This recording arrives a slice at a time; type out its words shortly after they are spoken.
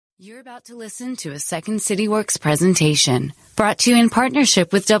You're about to listen to a Second City Works presentation brought to you in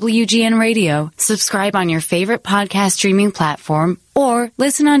partnership with WGN Radio. Subscribe on your favorite podcast streaming platform or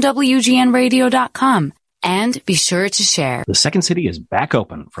listen on WGNradio.com. And be sure to share. The Second City is back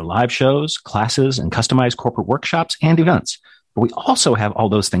open for live shows, classes, and customized corporate workshops and events. But we also have all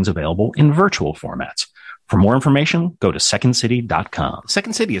those things available in virtual formats. For more information, go to secondcity.com.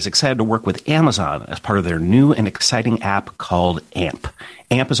 Second City is excited to work with Amazon as part of their new and exciting app called AMP.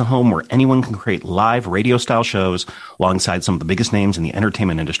 AMP is a home where anyone can create live radio-style shows alongside some of the biggest names in the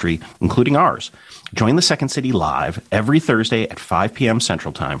entertainment industry, including ours. Join the Second City live every Thursday at 5 p.m.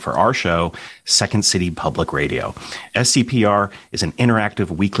 Central Time for our show, Second City Public Radio. SCPR is an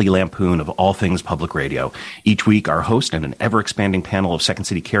interactive weekly lampoon of all things public radio. Each week, our host and an ever-expanding panel of Second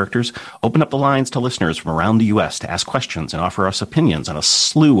City characters open up the lines to listeners from around the U.S. to ask questions and offer us opinions on a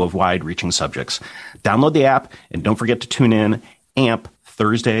slew of wide-reaching subjects. Download the app, and don't forget to tune in, AMP,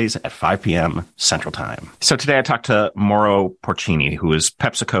 Thursdays at 5 p.m. Central Time. So today I talked to Mauro Porcini, who is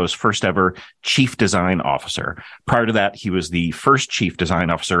PepsiCo's first ever Chief Design Officer. Prior to that, he was the first Chief Design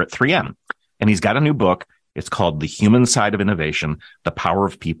Officer at 3M. And he's got a new book. It's called The Human Side of Innovation, The Power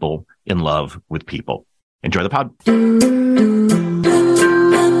of People in Love with People. Enjoy the pod.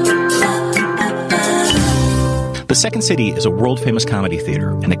 The Second City is a world-famous comedy theater,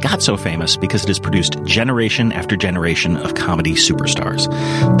 and it got so famous because it has produced generation after generation of comedy superstars.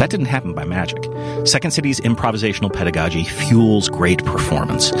 That didn't happen by magic. Second City's improvisational pedagogy fuels great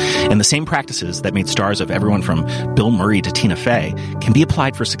performance, and the same practices that made stars of everyone from Bill Murray to Tina Fey can be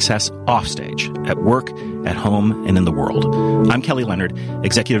applied for success offstage, at work, at home, and in the world. I'm Kelly Leonard,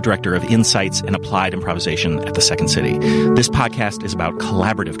 Executive Director of Insights and Applied Improvisation at the Second City. This podcast is about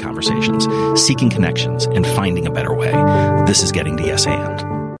collaborative conversations, seeking connections, and finding a better way. This is Getting to Yes And.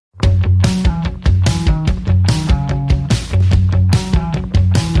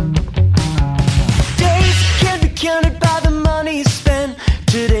 Days can't be counted by the money spent.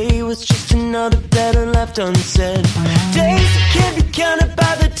 Today was just another letter left unsaid. Days can't be counted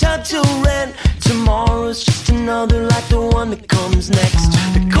by the time to rent. Tomorrow's just another like the one that comes next.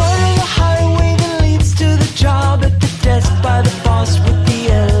 The corner of the highway that leads to the job, at the desk by the boss with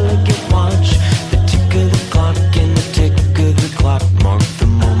the elegant watch. The tick of the clock and the tick of the clock mark the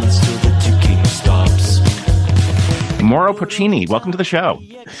moments till the ticking stops. Mauro Porcini, welcome to the show.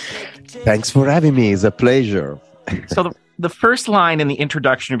 Thanks for having me. It's a pleasure. So the first line in the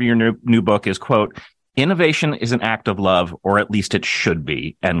introduction of your new book is, quote, "Innovation is an act of love, or at least it should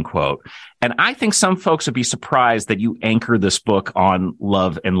be," end quote. And I think some folks would be surprised that you anchor this book on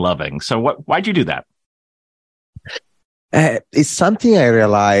love and loving. So why'd you do that? It's something I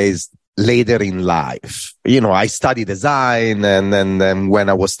realized later in life. I studied design, and then when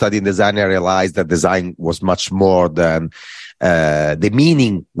I was studying design, I realized that design was much more than the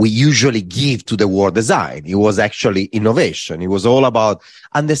meaning we usually give to the word design. It was actually innovation. It was all about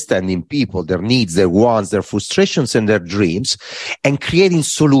understanding people, their needs, their wants, their frustrations, and their dreams, and creating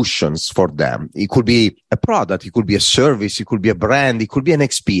solutions for them. It could be a product, it could be a service, it could be a brand, it could be an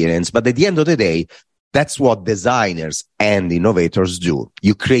experience. But at the end of the day, that's what designers and innovators do.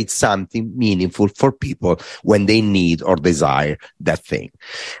 You create something meaningful for people when they need or desire that thing.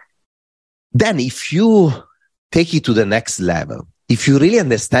 Then if you take it to the next level, if you really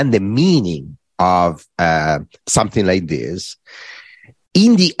understand the meaning of something like this,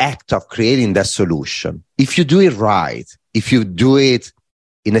 in the act of creating that solution, if you do it right, if you do it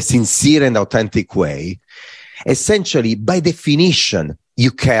in a sincere and authentic way, essentially, by definition,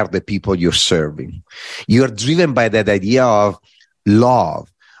 you care the people you're serving. You're driven by that idea of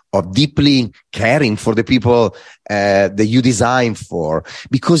love, of deeply caring for the people that you design for,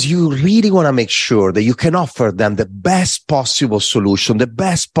 because you really want to make sure that you can offer them the best possible solution, the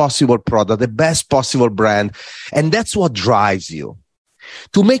best possible product, the best possible brand. And that's what drives you.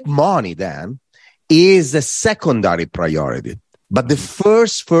 To make money, then, is a secondary priority. But the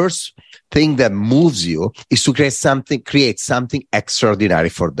first thing that moves you is to create something extraordinary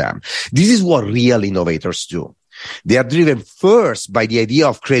for them. This is what real innovators do. They are driven first by the idea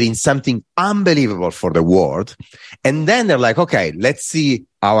of creating something unbelievable for the world. And then they're like, okay, let's see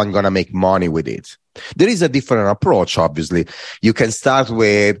how I'm going to make money with it. There is a different approach, obviously. You can start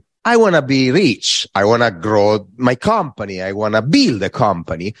with, I want to be rich. I want to grow my company. I want to build a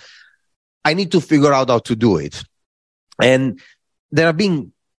company. I need to figure out how to do it. And there have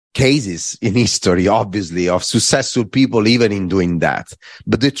been cases in history, obviously, of successful people even in doing that.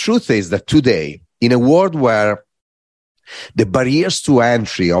 But the truth is that today, in a world where the barriers to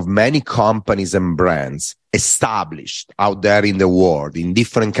entry of many companies and brands established out there in the world, in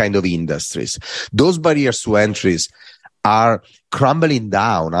different kind of industries, those barriers to entries are crumbling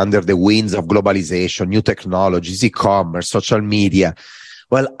down under the winds of globalization, new technologies, e-commerce, social media.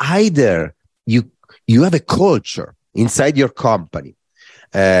 Well, either you have a culture inside your company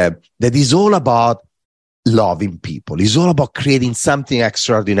that is all about loving people. It's all about creating something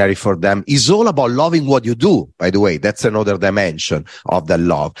extraordinary for them. It's all about loving what you do. By the way, that's another dimension of the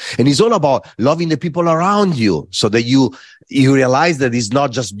love. And it's all about loving the people around you so that you realize that it's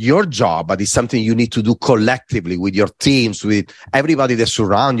not just your job, but it's something you need to do collectively with your teams, with everybody that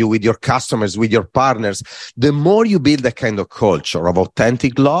surround you, with your customers, with your partners. The more you build that kind of culture of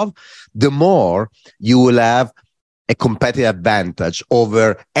authentic love, the more you will have a competitive advantage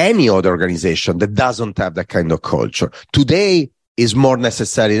over any other organization that doesn't have that kind of culture. Today is more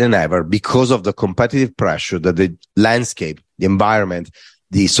necessary than ever because of the competitive pressure that the landscape, the environment,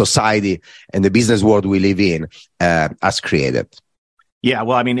 the society, and the business world we live in has created. Yeah,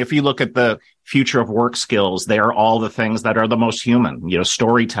 well, I mean, if you look at the future of work skills, they are all the things that are the most human,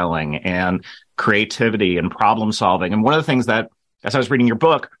 storytelling and creativity and problem solving. And one of the things that, as I was reading your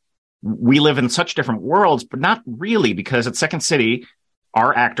book, we live in such different worlds, but not really, because at Second City,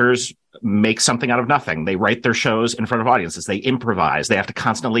 our actors make something out of nothing. They write their shows in front of audiences. They improvise. They have to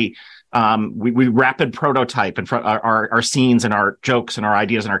constantly, we rapid prototype in front our scenes and our jokes and our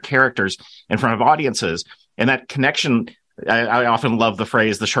ideas and our characters in front of audiences. And that connection, I often love the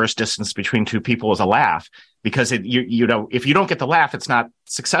phrase, the shortest distance between two people is a laugh, because if you don't get the laugh, it's not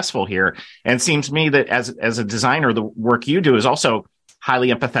successful here. And it seems to me that as a designer, the work you do is also highly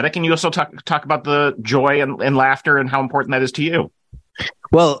empathetic, and you also talk about the joy and laughter and how important that is to you.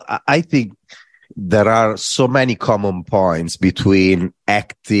 Well, I think there are so many common points between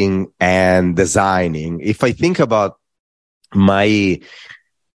acting and designing. If I think about my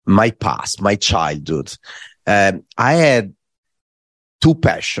past, my childhood, I had two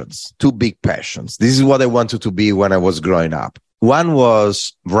big passions. This is what I wanted to be when I was growing up. One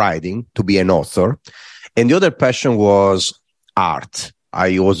was writing, to be an author, and the other passion was art.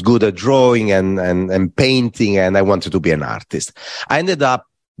 I was good at drawing and painting, and I wanted to be an artist. I ended up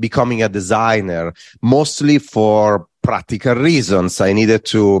becoming a designer, mostly for practical reasons. I needed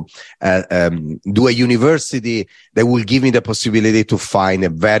to do a university that will give me the possibility to find a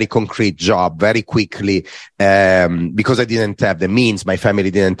very concrete job very quickly, because I didn't have the means. My family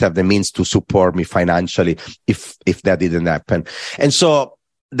didn't have the means to support me financially if that didn't happen. And so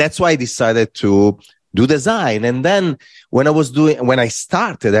that's why I decided to do design. And then when I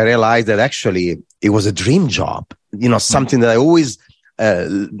started, I realized that actually it was a dream job, something that I always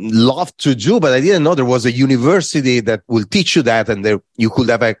loved to do, but I didn't know there was a university that will teach you that, and there you could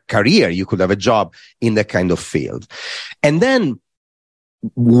have a career, you could have a job in that kind of field. And then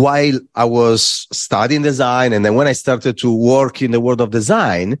while I was studying design, and then when I started to work in the world of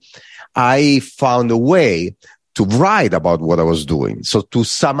design, I found a way to write about what I was doing. So to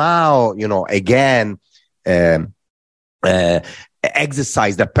somehow, again,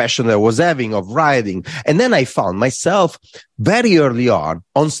 exercise the passion that I was having of writing. And then I found myself very early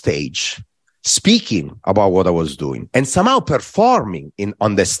on stage, speaking about what I was doing and somehow performing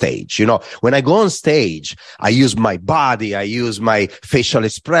on the stage. When I go on stage, I use my body, I use my facial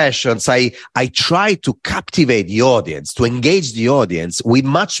expressions. I try to captivate the audience, to engage the audience with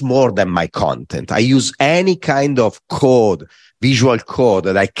much more than my content. I use any kind of visual code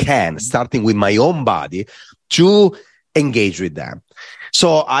that I can, starting with my own body, to engage with them.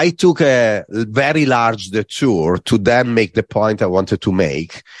 So I took a very large detour to then make the point I wanted to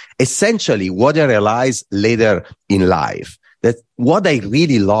make. Essentially, what I realized later in life, that what I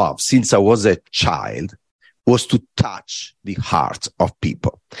really loved since I was a child was to touch the heart of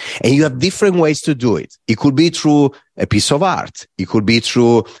people. And you have different ways to do it. It could be through a piece of art. It could be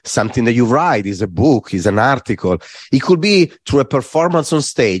through something that you write, is a book, is an article. It could be through a performance on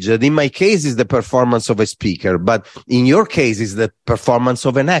stage. That in my case is the performance of a speaker, but in your case is the performance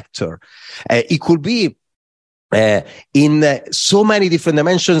of an actor. It could be in so many different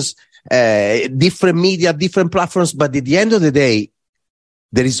dimensions, different media, different platforms. But at the end of the day,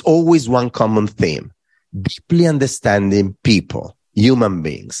 there is always one common theme: deeply understanding people, human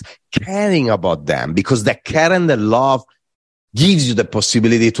beings, caring about them, because the care and the love gives you the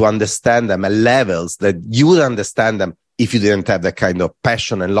possibility to understand them at levels that you would understand them if you didn't have that kind of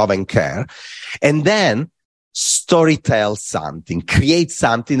passion and love and care. And then storytell something, create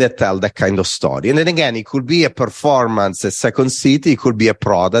something that tells that kind of story. And then again, it could be a performance at Second City, it could be a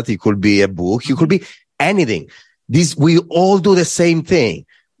product, it could be a book, it could be anything. We all do the same thing.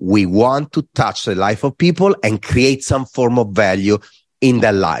 We want to touch the life of people and create some form of value in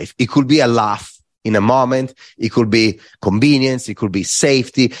their life. It could be a laugh in a moment. It could be convenience. It could be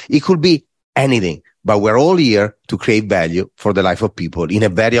safety. It could be anything. but we're all here to create value for the life of people in a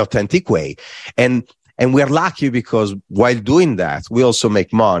very authentic way. And we're lucky because while doing that, we also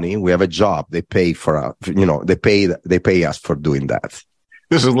make money. We have a job. They pay for us, they pay us for doing that.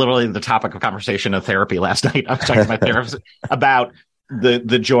 This is literally the topic of conversation of therapy last night. I was talking to my therapist about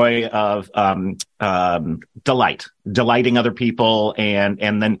the joy of delighting other people,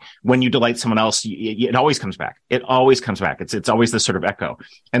 and then when you delight someone else, it always comes back. It always comes back. It's always this sort of echo.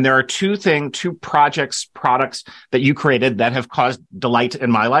 And there are two products that you created that have caused delight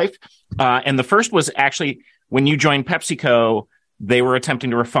in my life. And the first was actually when you joined PepsiCo. They were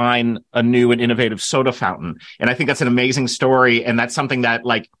attempting to refine a new and innovative soda fountain, and I think that's an amazing story. And that's something that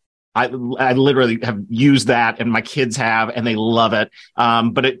I literally have used that, and my kids have, and they love it.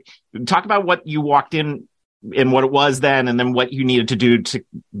 But talk about what you walked in and what it was then, and then what you needed to do to,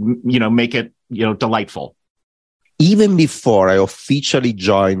 make it, delightful. Even before I officially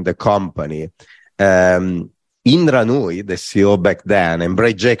joined the company, Indra Nooyi, the CEO back then, and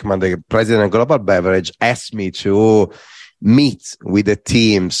Brad Jackman, the president of Global Beverage, asked me to meet with the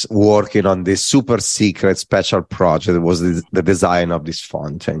teams working on this super secret special project. It was the design of this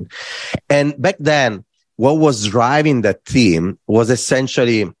fountain. And back then, what was driving that team was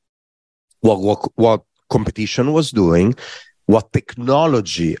essentially what competition was doing, what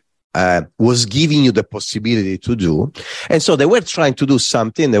technology was giving you the possibility to do. And so they were trying to do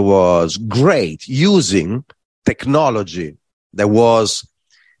something that was great using technology that was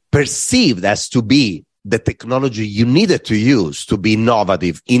perceived as to be the technology you needed to use to be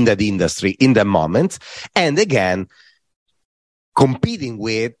innovative in that industry in the moment, and again, competing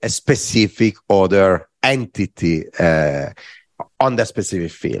with a specific other entity on that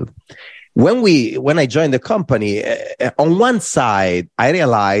specific field. When I joined the company, on one side, I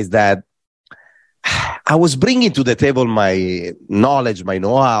realized that I was bringing to the table my knowledge, my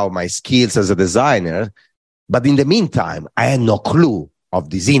know-how, my skills as a designer, but in the meantime, I had no clue of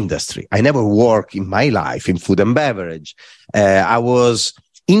this industry. I never worked in my life in food and beverage. I was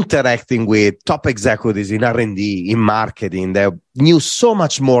interacting with top executives in R&D, in marketing, that knew so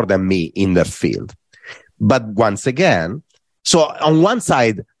much more than me in their field. But once again, so on one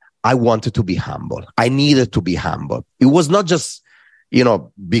side, I wanted to be humble. I needed to be humble. It was not just,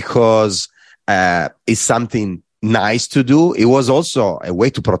 because it's something nice to do. It was also a way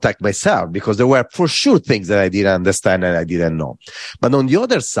to protect myself, because there were for sure things that I didn't understand and I didn't know. But on the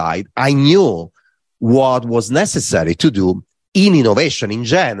other side, I knew what was necessary to do in innovation in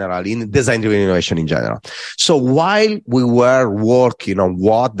general, in design-driven innovation in general. So while we were working on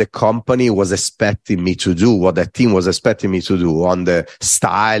what the company was expecting me to do, what the team was expecting me to do on the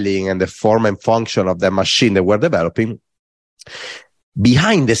styling and the form and function of the machine that we're developing,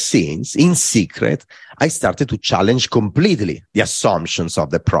 behind the scenes, in secret, I started to challenge completely the assumptions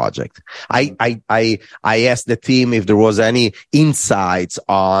of the project. I asked the team if there was any insights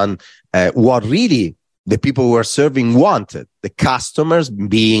on what really the people who were serving wanted, the customers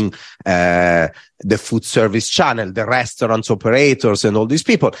being the food service channel, the restaurants operators and all these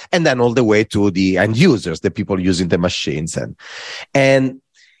people, and then all the way to the end users, the people using the machines. And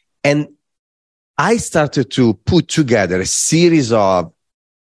I started to put together a series of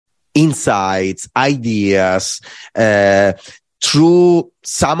insights, ideas, through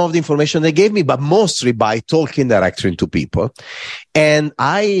some of the information they gave me, but mostly by talking directly to people. And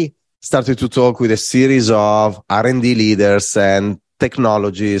I started to talk with a series of R&D leaders and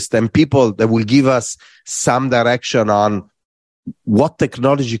technologists and people that will give us some direction on what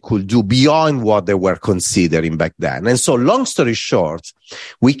technology could do beyond what they were considering back then. And so, long story short,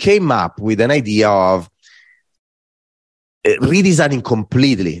 we came up with an idea of redesigning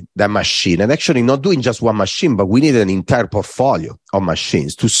completely the machine, and actually not doing just one machine, but we needed an entire portfolio of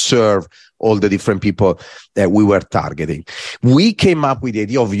machines to serve all the different people that we were targeting. We came up with the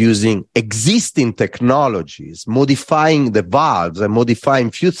idea of using existing technologies, modifying the valves and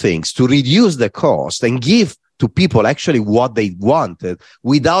modifying few things to reduce the cost and give to people actually what they wanted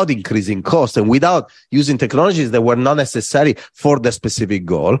without increasing cost and without using technologies that were not necessary for the specific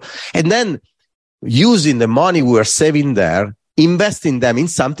goal. And then using the money we were saving there, investing them in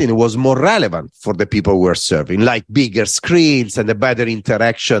something that was more relevant for the people we were serving, like bigger screens and a better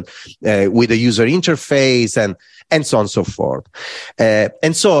interaction with the user interface and so on and so forth.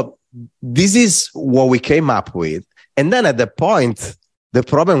 And so this is what we came up with. And then at the point, the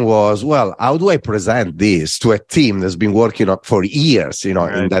problem was, well, how do I present this to a team that's been working on for years, in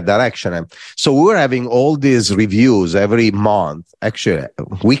that direction? And so we were having all these reviews every month, actually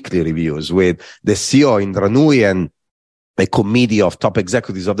weekly reviews with the CEO Indra Nooyi and a committee of top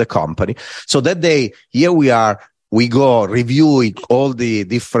executives of the company. So that day, here we go reviewing all the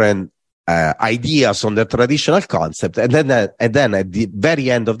different ideas on the traditional concept. And then at the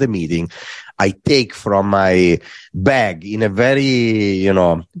very end of the meeting, I take from my bag in a very,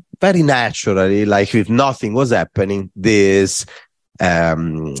 very naturally, like if nothing was happening, this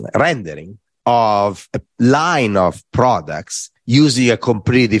rendering of a line of products using a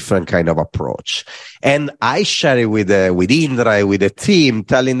completely different kind of approach. And I share it with Indra, with the team,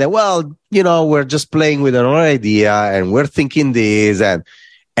 telling them, well, we're just playing with another idea and we're thinking this,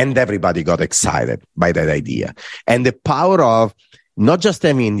 and everybody got excited by that idea. And the power of not just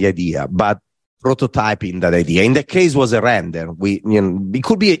having the idea, but prototyping that idea. In the case was a render. It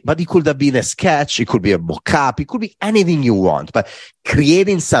could have been a sketch. It could be a mock-up. It could be anything you want, but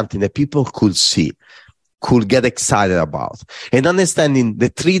creating something that people could see, could get excited about, and understanding the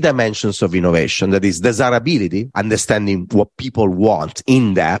 3 dimensions of innovation. That is desirability, understanding what people want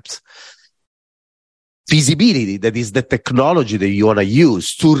in depth. Feasibility, that is the technology that you want to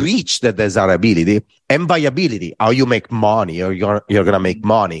use to reach the desirability, and viability, how you make money, or you're going to make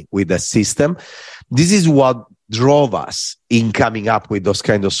money with the system. This is what drove us in coming up with those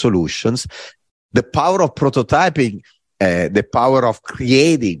kind of solutions. The power of prototyping, the power of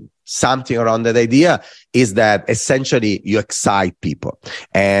creating something around that idea is that essentially you excite people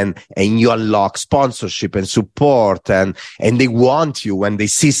and you unlock sponsorship and support, and they want you. When they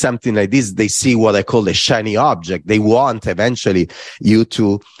see something like this, they see what I call a shiny object. They want eventually you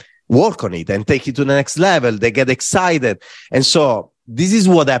to work on it and take it to the next level. They get excited. And so this is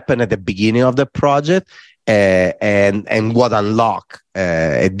what happened at the beginning of the project. And what unlock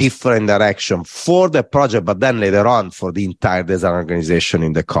a different direction for the project, but then later on for the entire design organization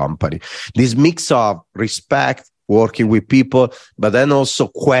in the company. This mix of respect, working with people, but then also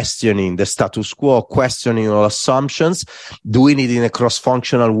questioning the status quo, questioning all assumptions, doing it in a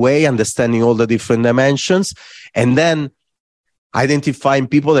cross-functional way, understanding all the different dimensions, and then identifying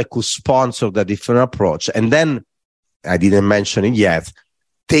people that could sponsor the different approach. And then, I didn't mention it yet,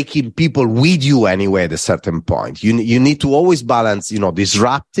 taking people with you anyway at a certain point. You need to always balance,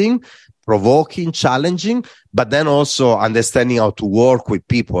 disrupting, provoking, challenging, but then also understanding how to work with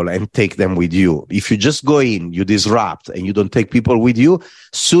people and take them with you. If you just go in, you disrupt, and you don't take people with you,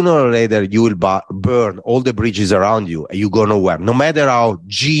 sooner or later you will burn all the bridges around you, and you go nowhere, no matter how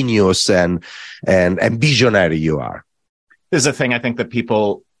genius and visionary you are. This is a thing I think that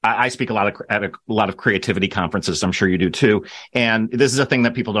people... I speak at a lot of creativity conferences. I'm sure you do too. And this is a thing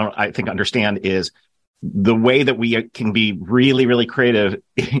that people don't, I think, understand is the way that we can be really, really creative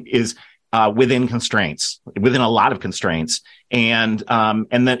is within constraints, within a lot of constraints. And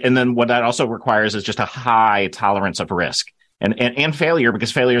then what that also requires is just a high tolerance of risk and failure,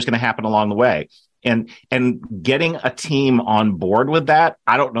 because failure is going to happen along the way. And getting a team on board with that,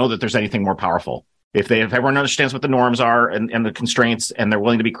 I don't know that there's anything more powerful. If everyone understands what the norms are and the constraints, and they're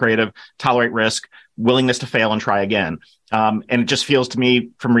willing to be creative, tolerate risk, willingness to fail and try again. And it just feels to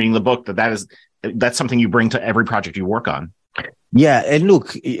me from reading the book that's something you bring to every project you work on. Yeah. And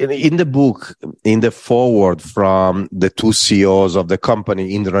look, in the book, in the foreword from the 2 CEOs of the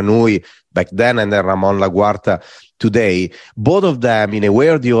company, Indra Nooyi back then, and then Ramon Laguarta today, both of them, in a way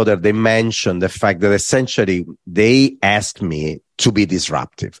or the other, they mentioned the fact that essentially they asked me to be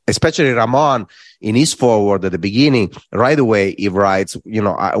disruptive. Especially Ramon, in his foreword at the beginning, right away, he writes,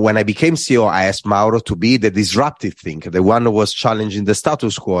 when I became CEO, I asked Mauro to be the disruptive thinker, the one who was challenging the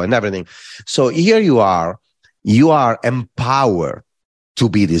status quo and everything. So here you are empowered to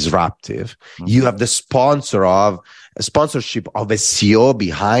be disruptive. Mm-hmm. You have the sponsorship of a CEO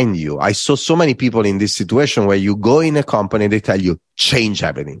behind you. I saw so many people in this situation where you go in a company, they tell you, change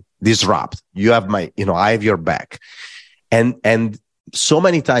everything, disrupt. You have I have your back. And so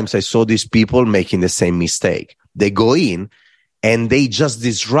many times I saw these people making the same mistake. They go in and they just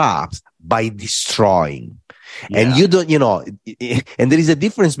disrupt by destroying. Yeah. And you don't, and there is a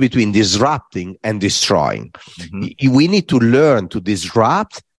difference between disrupting and destroying. Mm-hmm. We need to learn to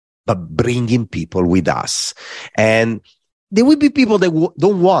disrupt, but bringing people with us. And there will be people that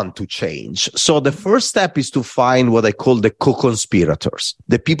don't want to change. So the first step is to find what I call the co-conspirators,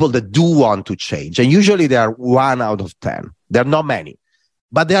 the people that do want to change. And usually they are 1 out of 10. There are not many,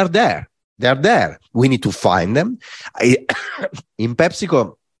 but they are there. They are there. We need to find them. In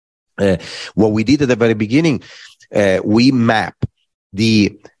PepsiCo, what we did at the very beginning, we map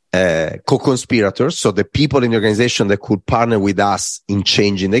the co-conspirators, so the people in the organization that could partner with us in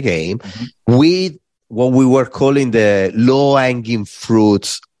changing the game, mm-hmm. with what we were calling the low-hanging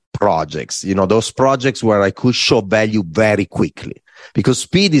fruits projects. Those projects where I could show value very quickly, because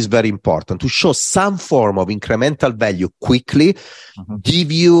speed is very important. To show some form of incremental value quickly, mm-hmm.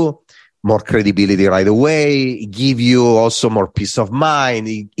 give you more credibility right away. It gives you also more peace of mind.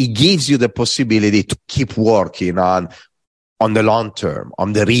 It gives you the possibility to keep working on the long term,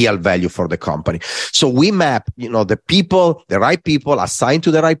 on the real value for the company. So we map, the people, the right people assigned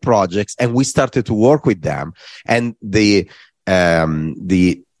to the right projects, and we started to work with them. And the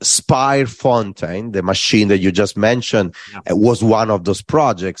Spire Fontaine, the machine that you just mentioned, was one of those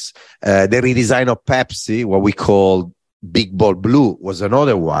projects. The redesign of Pepsi, what we call Big Ball Blue, was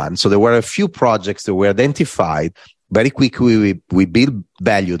another one. So there were a few projects that were identified. Very quickly, we built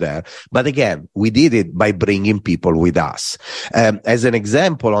value there. But again, we did it by bringing people with us. As an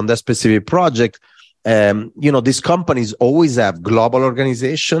example, on that specific project, these companies always have global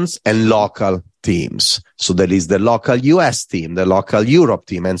organizations and local teams. So there is the local US team, the local Europe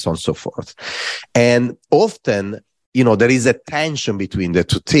team, and so on and so forth. And often, there is a tension between the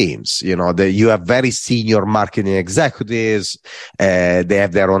two teams. You have very senior marketing executives. They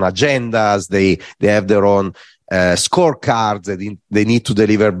have their own agendas. They have their own scorecards. They need to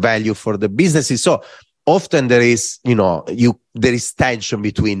deliver value for the businesses. So often there is, there is tension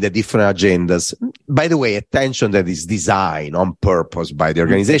between the different agendas. By the way, a tension that is designed on purpose by the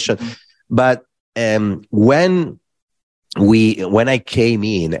organization. But when I came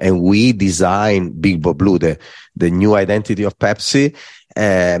in and we designed Big Ball Blue, the new identity of Pepsi,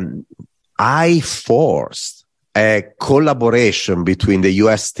 I forced a collaboration between the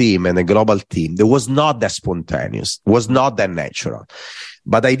US team and the global team that was not that spontaneous, was not that natural.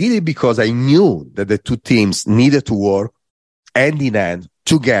 But I did it because I knew that the two teams needed to work hand in hand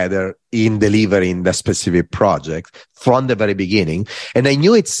together in delivering the specific project from the very beginning. And I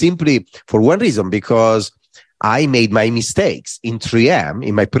knew it simply for one reason, because I made my mistakes in 3M,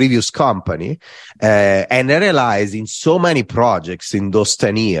 in my previous company, and I realized in so many projects in those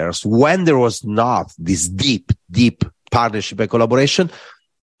 10 years, when there was not this deep partnership and collaboration,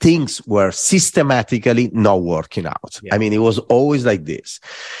 things were systematically not working out. Yeah. I mean, it was always like this.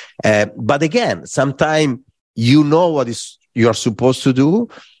 But again, sometimes you know what you're supposed to do,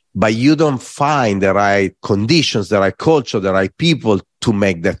 but you don't find the right conditions, the right culture, the right people to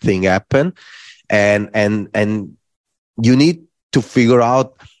make that thing happen. And you need to figure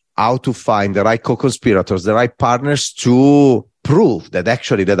out how to find the right co-conspirators, the right partners to prove that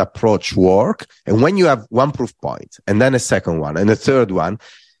actually that approach work. And when you have one proof point and then a second one and a third one,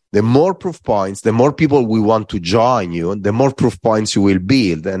 the more proof points, the more people will want to join you, the more proof points you will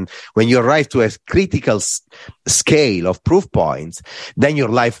build. And when you arrive to a critical scale of proof points, then your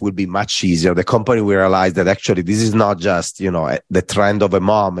life will be much easier. The company will realize that actually this is not just, the trend of a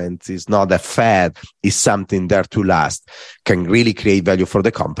moment. It's not a fad. It's something there to last, can really create value for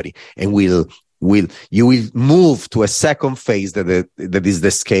the company, and you will move to a second phase that is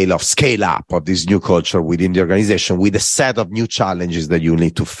the scale up of this new culture within the organization, with a set of new challenges that you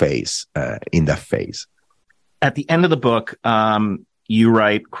need to face in that phase. At the end of the book, you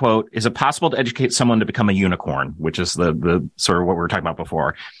write, quote, "Is it possible to educate someone to become a unicorn?" Which is the sort of what we were talking about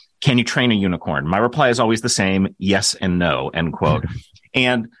before. Can you train a unicorn? My reply is always the same: yes and no, end quote.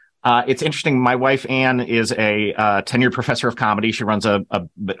 And it's interesting. My wife, Anne, is a tenured professor of comedy. She runs a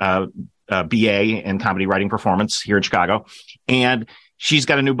BA in comedy writing performance here in Chicago. And she's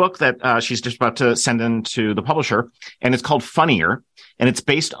got a new book that she's just about to send in to the publisher. And it's called Funnier. And it's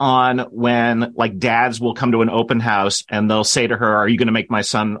based on when dads will come to an open house and they'll say to her, "Are you going to make my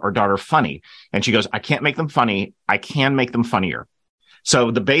son or daughter funny?" And she goes, "I can't make them funny. I can make them funnier."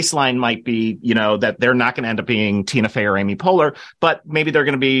 So the baseline might be, that they're not going to end up being Tina Fey or Amy Poehler, but maybe they're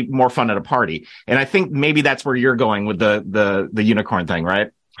going to be more fun at a party. And I think maybe that's where you're going with the unicorn thing,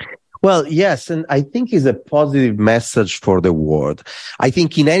 right? Well, yes. And I think it's a positive message for the world. I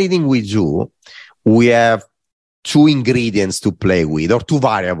think in anything we do, we have two ingredients to play with, or two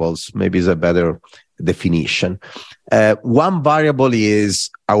variables, maybe is a better definition. One variable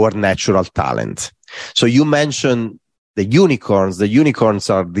is our natural talent. So you mentioned the unicorns. The unicorns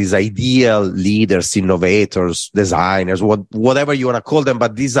are these ideal leaders, innovators, designers, whatever you want to call them,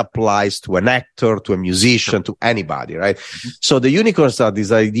 but this applies to an actor, to a musician, to anybody, right? Mm-hmm. So the unicorns are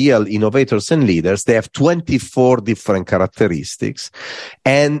these ideal innovators and leaders. They have 24 different characteristics,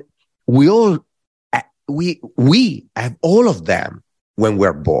 and we have all of them when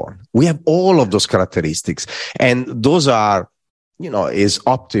we're born. We have all of those characteristics, and those are, is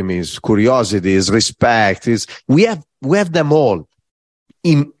optimism, curiosity, is respect, we have them all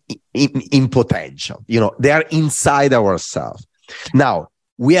in potential. They are inside ourselves. Now,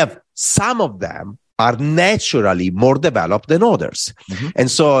 we have some of them are naturally more developed than others. Mm-hmm. And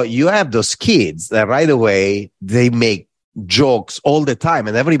so you have those kids that right away, they make jokes all the time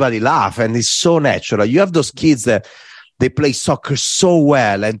and everybody laugh, and it's so natural. You have those kids that they play soccer so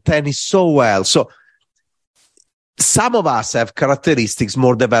well and tennis so well. So some of us have characteristics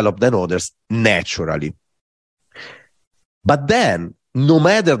more developed than others naturally. But then, no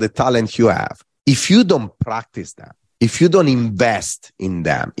matter the talent you have, if you don't practice them, if you don't invest in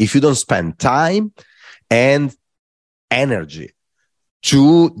them, if you don't spend time and energy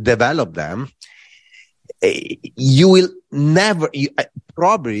to develop them, you will never,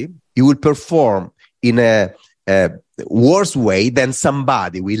 probably you will perform in a worse way than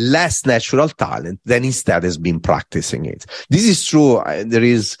somebody with less natural talent than instead has been practicing it. This is true. There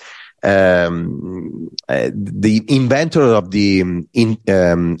is the inventor of the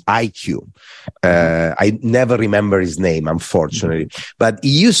IQ. I never remember his name, unfortunately, but he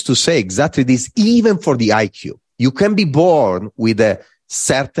used to say exactly this. Even for the IQ, you can be born with a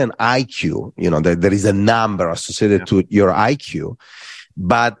certain IQ. You know, there is a number associated to your IQ,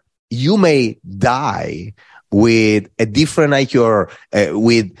 but you may die with a different IQ or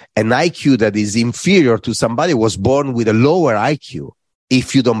with an IQ that is inferior to somebody who was born with a lower IQ.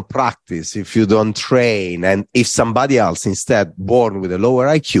 If you don't practice, if you don't train, and if somebody else instead born with a lower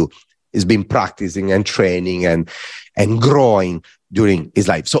IQ has been practicing and training and growing during his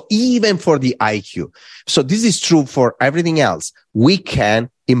life. So even for the IQ. So this is true for everything else. We can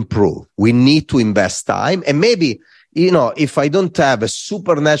improve. We need to invest time. And maybe, you know, if I don't have a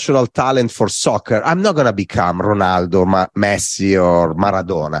supernatural talent for soccer, I'm not going to become Ronaldo, Messi or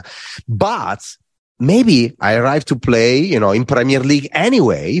Maradona. But maybe I arrive to play, you know, in Premier League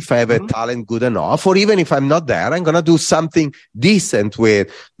anyway, if I have a talent good enough, or even if I'm not there, I'm going to do something decent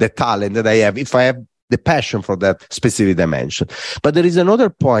with the talent that I have, if I have the passion for that specific dimension. But there is another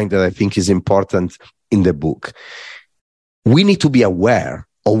point that I think is important in the book. We need to be aware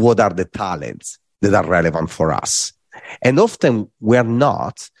of what are the talents that are relevant for us. And often we're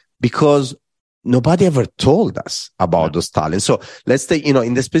not, because nobody ever told us about those talents. So let's say, you know,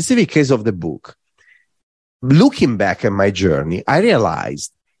 in the specific case of the book, looking back at my journey, I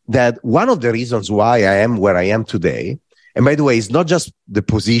realized that one of the reasons why I am where I am today, and by the way, it's not just the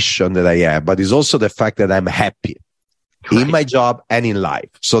position that I have, but it's also the fact that I'm happy in my job and in life.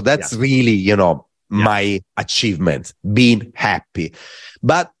 So that's really, you know, my achievement, being happy.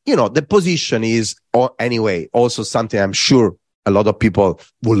 But, you know, the position is anyway also something I'm sure a lot of people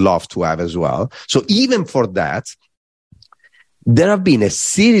would love to have as well. So even for that, there have been a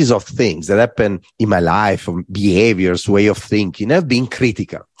series of things that happen in my life, behaviors, way of thinking, have been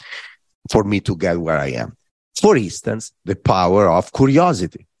critical for me to get where I am. For instance, the power of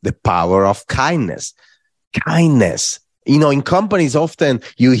curiosity, the power of kindness. Kindness. You know, in companies, often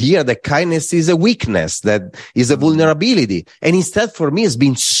you hear that kindness is a weakness, that is a vulnerability. And instead, for me, it's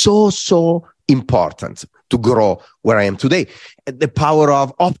been so important to grow where I am today. The power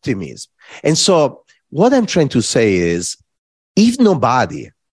of optimism. And so what I'm trying to say is, if nobody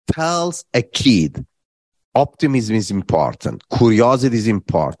tells a kid optimism is important, curiosity is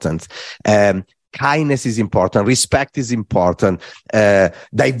important, kindness is important, respect is important,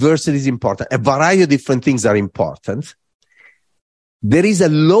 diversity is important, a variety of different things are important, there is a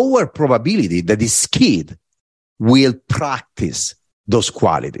lower probability that this kid will practice those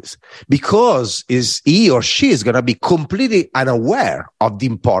qualities, because he or she is going to be completely unaware of the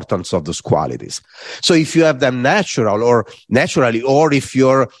importance of those qualities. So if you have them naturally, or if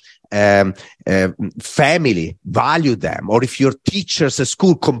your family value them, or if your teachers at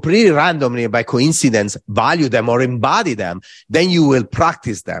school completely randomly by coincidence value them or embody them, then you will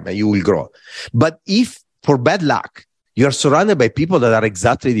practice them and you will grow. But if, for bad luck, you're surrounded by people that are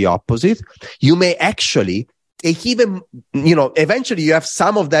exactly the opposite, you may actually even, you know, eventually you have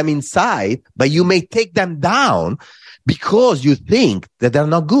some of them inside, but you may take them down because you think that they're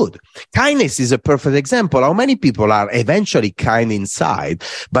not good. Kindness is a perfect example. How many people are eventually kind inside,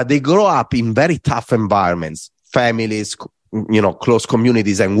 but they grow up in very tough environments, families, you know, close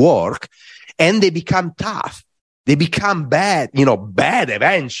communities and work, and they become tough. They become bad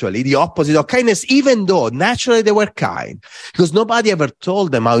eventually, the opposite of kindness, even though naturally they were kind, because nobody ever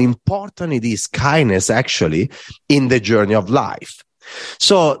told them how important it is, kindness actually, in the journey of life.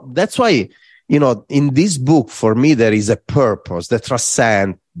 So that's why, you know, in this book, for me, there is a purpose that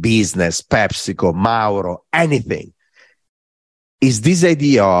transcends business, PepsiCo, Mauro, anything. Is this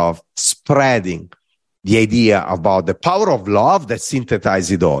idea of spreading the idea about the power of love that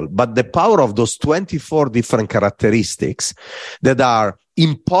synthesizes it all, but the power of those 24 different characteristics that are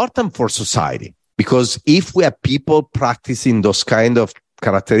important for society. Because if we have people practicing those kind of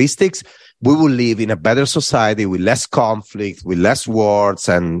characteristics, we will live in a better society with less conflict, with less wars,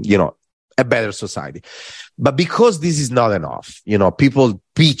 and, you know, a better society. But because this is not enough, people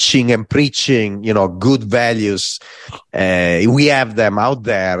preaching and preaching, good values, we have them out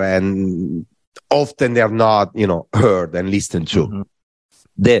there, and often they're not, heard and listened to.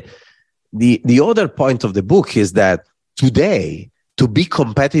 Mm-hmm. The other point of the book is that today, to be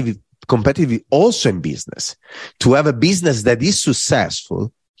competitive also in business, to have a business that is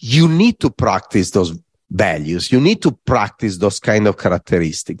successful, you need to practice those values. You need to practice those kind of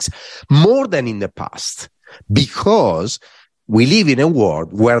characteristics more than in the past, because we live in a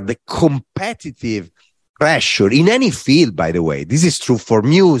world where the competitive pressure in any field, by the way, this is true for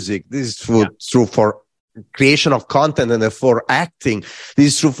music, this is true for creation of content and for acting,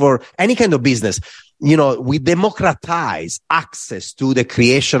 this is true for any kind of business. We democratize access to the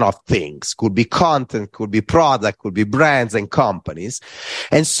creation of things. Could be content, could be product, could be brands and companies.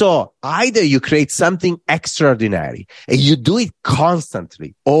 And so either you create something extraordinary and you do it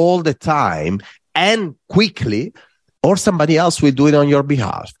constantly, all the time and quickly, or somebody else will do it on your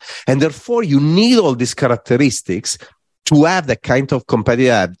behalf. And therefore you need all these characteristics to have the kind of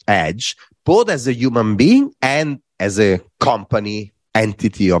competitive edge, both as a human being and as a company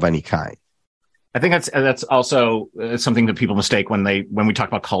entity of any kind. I think that's also something that people mistake when we talk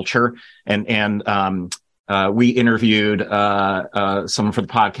about culture. And we interviewed someone for the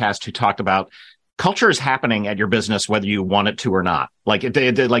podcast who talked about culture is happening at your business whether you want it to or not. Like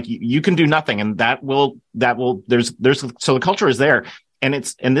like you can do nothing, and that will so the culture is there, and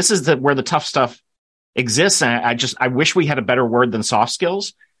this is where the tough stuff exists. And I wish we had a better word than soft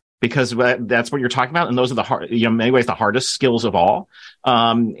skills, because that's what you're talking about. And those are the hard, in many ways, the hardest skills of all.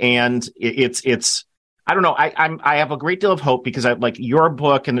 And it's, I don't know. I have a great deal of hope, because I like your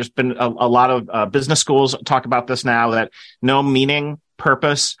book, and there's been a lot of business schools talk about this now, that meaning,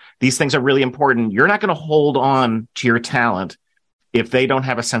 purpose, these things are really important. You're not going to hold on to your talent if they don't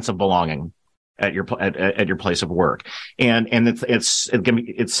have a sense of belonging at your place of work. And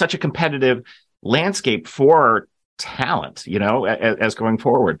it's such a competitive landscape for talent, as going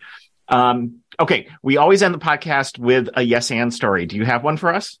forward. Okay. We always end the podcast with a yes and story. Do you have one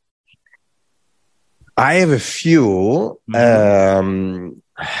for us? I have a few. Mm-hmm.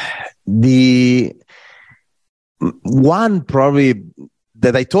 The one probably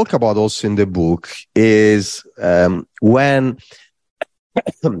that I talk about also in the book is when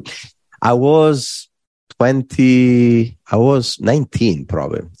I was 19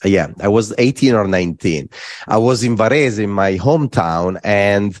 probably. Yeah, I was 18 or 19. I was in Varese, in my hometown,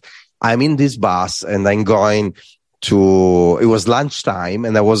 and I'm in this bus and I'm going to, it was lunchtime,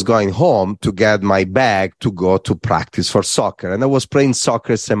 and I was going home to get my bag to go to practice for soccer. And I was playing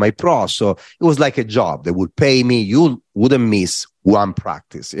soccer semi-pro, so it was like a job. They would pay me. You wouldn't miss one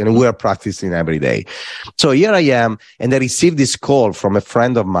practice, and we were practicing every day. So here I am, and I received this call from a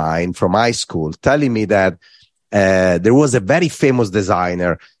friend of mine from high school telling me that there was a very famous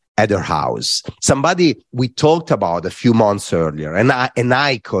designer at her house, somebody we talked about a few months earlier, an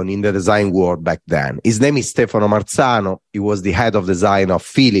icon in the design world back then. His name is Stefano Marzano. He was the head of design of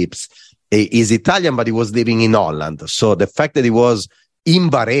Philips. He's Italian, but he was living in Holland. So the fact that he was in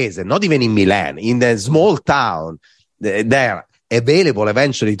Varese, not even in Milan, in a small town there, available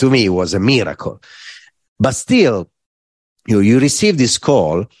eventually to me, was a miracle. But still, you receive this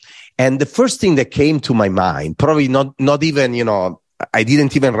call, and the first thing that came to my mind, probably not even, I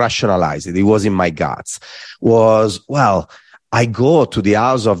didn't even rationalize it. It was in my guts, was, well, I go to the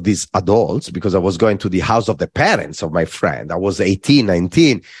house of these adults, because I was going to the house of the parents of my friend. I was 18,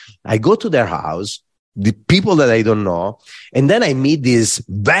 19. I go to their house, the people that I don't know, and then I meet this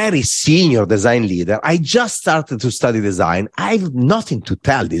very senior design leader. I just started to study design. I have nothing to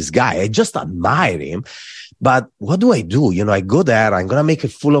tell this guy. I just admire him. But what do? I go there, I'm going to make a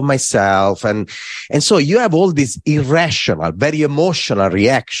fool of myself. And so you have all these irrational, very emotional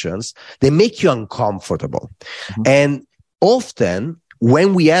reactions that make you uncomfortable. Mm-hmm. And often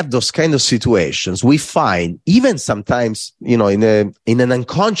when we have those kind of situations, we find, even sometimes, in an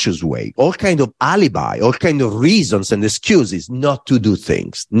unconscious way, all kind of alibi, all kind of reasons and excuses not to do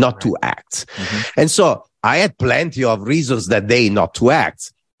things, not to act. Mm-hmm. And so I had plenty of reasons that day not to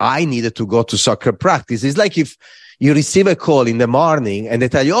act. I needed to go to soccer practice. It's like if you receive a call in the morning and they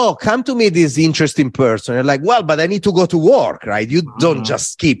tell you, oh, come to meet this interesting person. You're like, well, but I need to go to work, right? You don't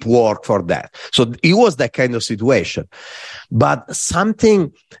just skip work for that. So it was that kind of situation. But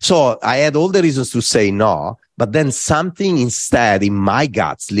so I had all the reasons to say no, but then something instead in my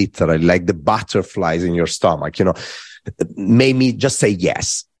guts, literally, like the butterflies in your stomach, made me just say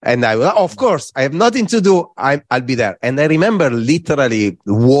yes. And of course, I have nothing to do. I'll be there. And I remember literally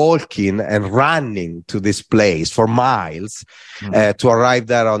walking and running to this place for miles to arrive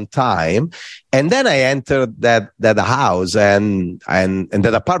there on time. And then I entered that house and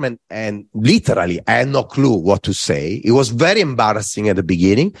that apartment, and literally I had no clue what to say. It was very embarrassing at the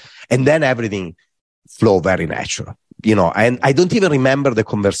beginning, and then everything flowed very natural. And I don't even remember the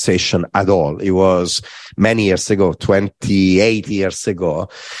conversation at all. It was many years ago, 28 years ago.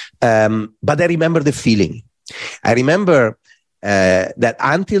 But I remember the feeling. I remember that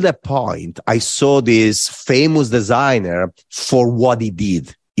until that point, I saw this famous designer for what he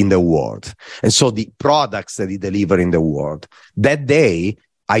did in the world. And so the products that he delivered in the world. That day,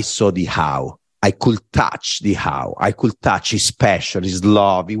 I saw the how. I could touch the how. I could touch his passion, his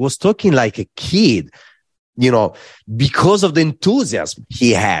love. He was talking like a kid. Because of the enthusiasm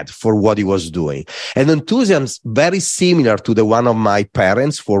he had for what he was doing. And enthusiasm very similar to the one of my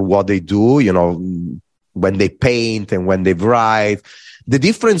parents for what they do, when they paint and when they write. The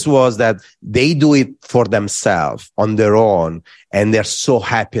difference was that they do it for themselves on their own, and they're so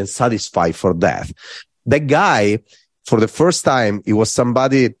happy and satisfied for that. That guy, for the first time, he was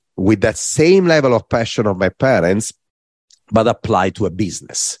somebody with that same level of passion of my parents, but applied to a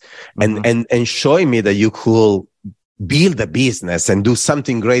business and showing me that you could build a business and do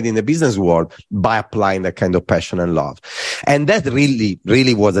something great in the business world by applying that kind of passion and love. And that really,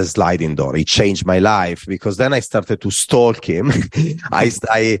 really was a sliding door. It changed my life, because then I started to stalk him.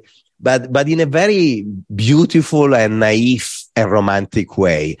 But in a very beautiful and naive and romantic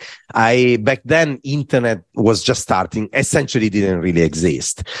way. Back then, internet was just starting, essentially didn't really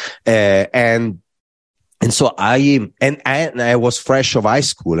exist. And so I was fresh of high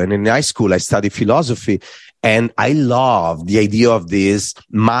school, and in high school I studied philosophy, and I loved the idea of these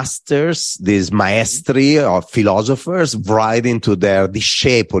masters, these maestri of philosophers writing to their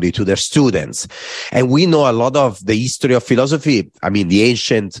discepoli, to their students. And we know a lot of the history of philosophy, the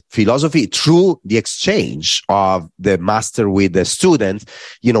ancient philosophy, through the exchange of the master with the student,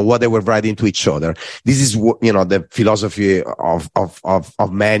 what they were writing to each other. This is, the philosophy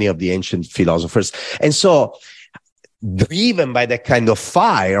of many of the ancient philosophers. And so, driven by that kind of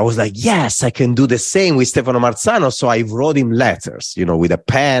fire, I was like, yes, I can do the same with Stefano Marzano. So I wrote him letters, with a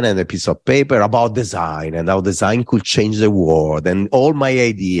pen and a piece of paper about design and how design could change the world and all my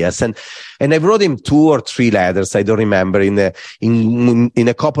ideas. And I wrote him 2 or 3 letters, I don't remember, in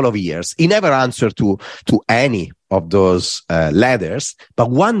a couple of years. He never answered to any of those letters. But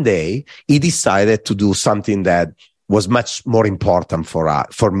one day he decided to do something that was much more important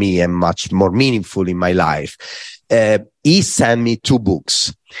for me and much more meaningful in my life. He sent me 2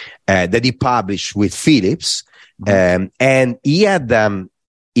 books that he published with Philips, and he had them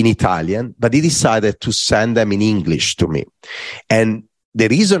in Italian, but he decided to send them in English to me. And the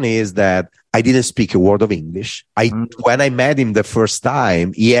reason is that I didn't speak a word of English. When I met him the first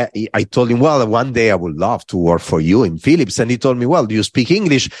time, I told him, well, one day I would love to work for you in Philips. And he told me, well, do you speak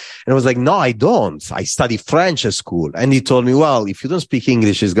English? And I was like, no, I don't. I study French at school. And he told me, well, if you don't speak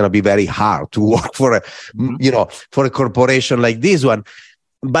English, it's going to be very hard to work for a corporation like this one.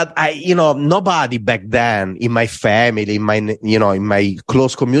 But nobody back then in my family, in my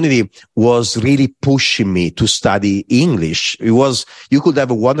close community was really pushing me to study English. You could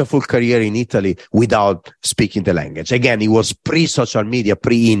have a wonderful career in Italy without speaking the language. Again, it was pre-social media,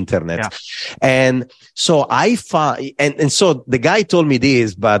 pre-internet. Yeah. And so so the guy told me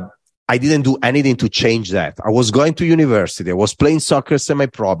this, but I didn't do anything to change that. I was going to university. I was playing soccer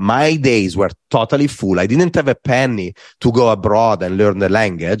semi-pro. My days were totally full. I didn't have a penny to go abroad and learn the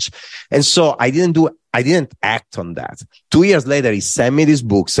language. And so I didn't act on that. 2 years later, he sent me these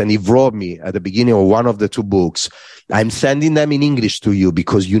books, and he wrote me at the beginning of one of the 2 books, I'm sending them in English to you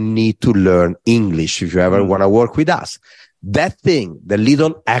because you need to learn English if you ever want to work with us. That thing, the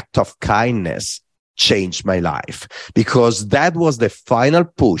little act of kindness, changed my life, because that was the final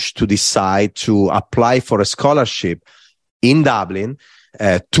push to decide to apply for a scholarship in Dublin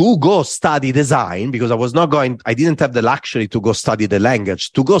to go study design, because I didn't have the luxury to go study the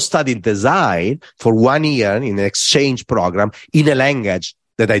language, to go study design for 1 year in an exchange program in a language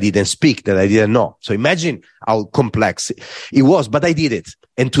that I didn't speak, that I didn't know. So imagine how complex it was, but I did it.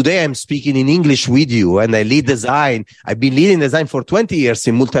 And today I'm speaking in English with you, and I lead design. I've been leading design for 20 years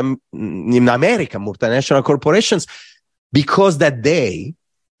in America, multinational corporations, because that day,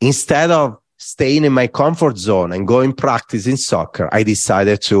 instead of staying in my comfort zone and going practice in soccer, I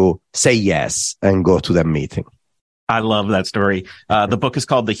decided to say yes and go to that meeting. I love that story. The book is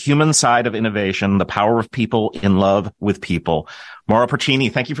called The Human Side of Innovation, The Power of People in Love with People. Mauro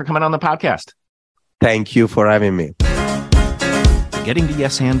Porcini, thank you for coming on the podcast. Thank you for having me. Getting to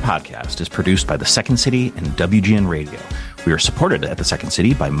Yes And podcast is produced by the Second City and WGN Radio. We are supported at the Second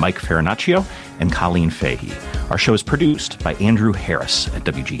City by Mike Farinaccio and Colleen Fahey. Our show is produced by Andrew Harris at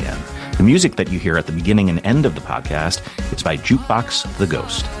WGN. The music that you hear at the beginning and end of the podcast is by Jukebox the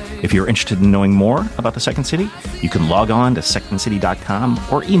Ghost. If you're interested in knowing more about the Second City, you can log on to secondcity.com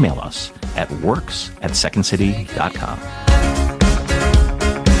or email us at works@secondcity.com.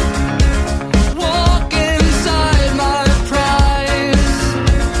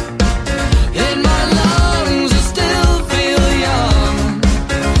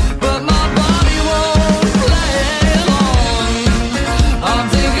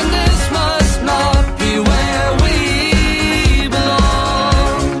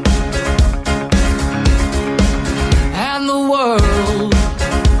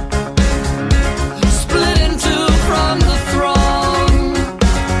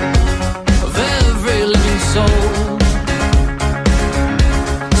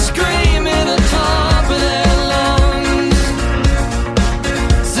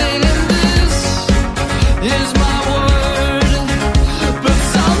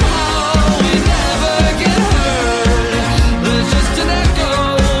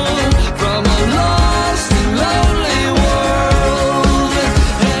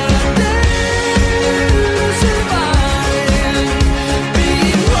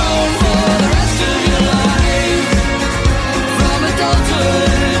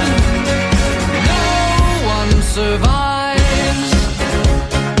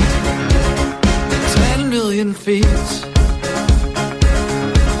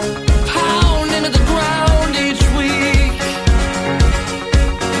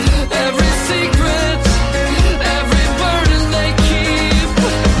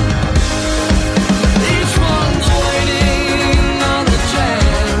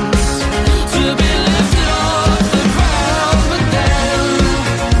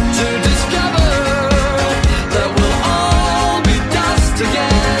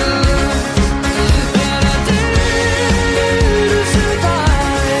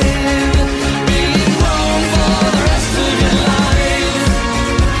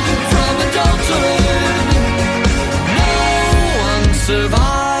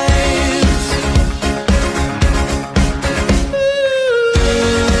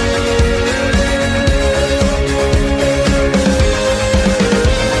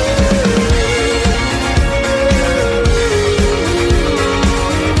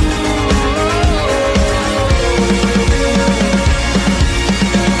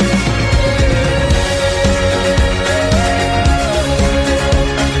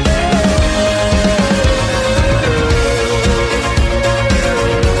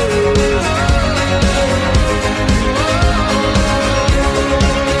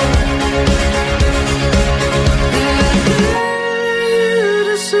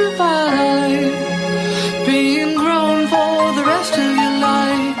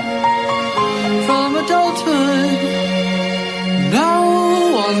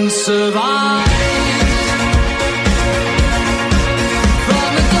 Survive.